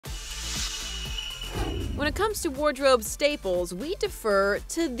When it comes to wardrobe staples, we defer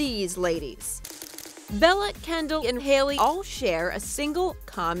to these ladies. Bella, Kendall, and Haley all share a single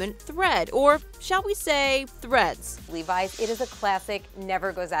common thread, or shall we say, threads. Levi's, it is a classic,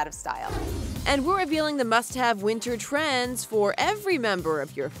 never goes out of style. And we're revealing the must-have winter trends for every member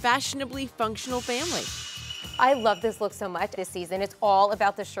of your fashionably functional family. I love this look so much this season. It's all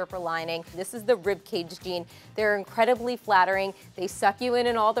about the Sherpa lining. This is the ribcage jean. They're incredibly flattering. They suck you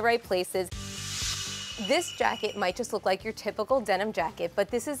in all the right places. This jacket might just look like your typical denim jacket, but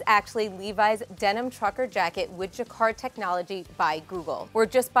this is actually Levi's denim trucker jacket with Jacquard technology by Google. Where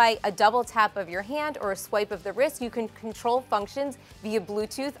just by a double tap of your hand or a swipe of the wrist, you can control functions via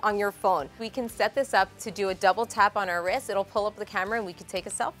Bluetooth on your phone. We can set this up to do a double tap on our wrist. It'll pull up the camera and we can take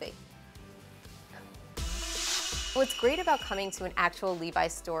a selfie. What's great about coming to an actual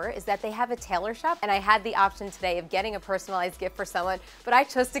Levi's store is that they have a tailor shop, and I had the option today of getting a personalized gift for someone, but I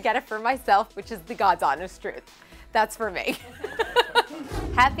chose to get it for myself, which is the God's honest truth. That's for me.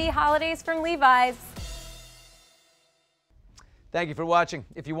 Happy holidays from Levi's. Thank you for watching.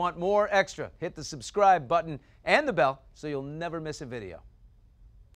 If you want more extra, hit the subscribe button and the bell so you'll never miss a video.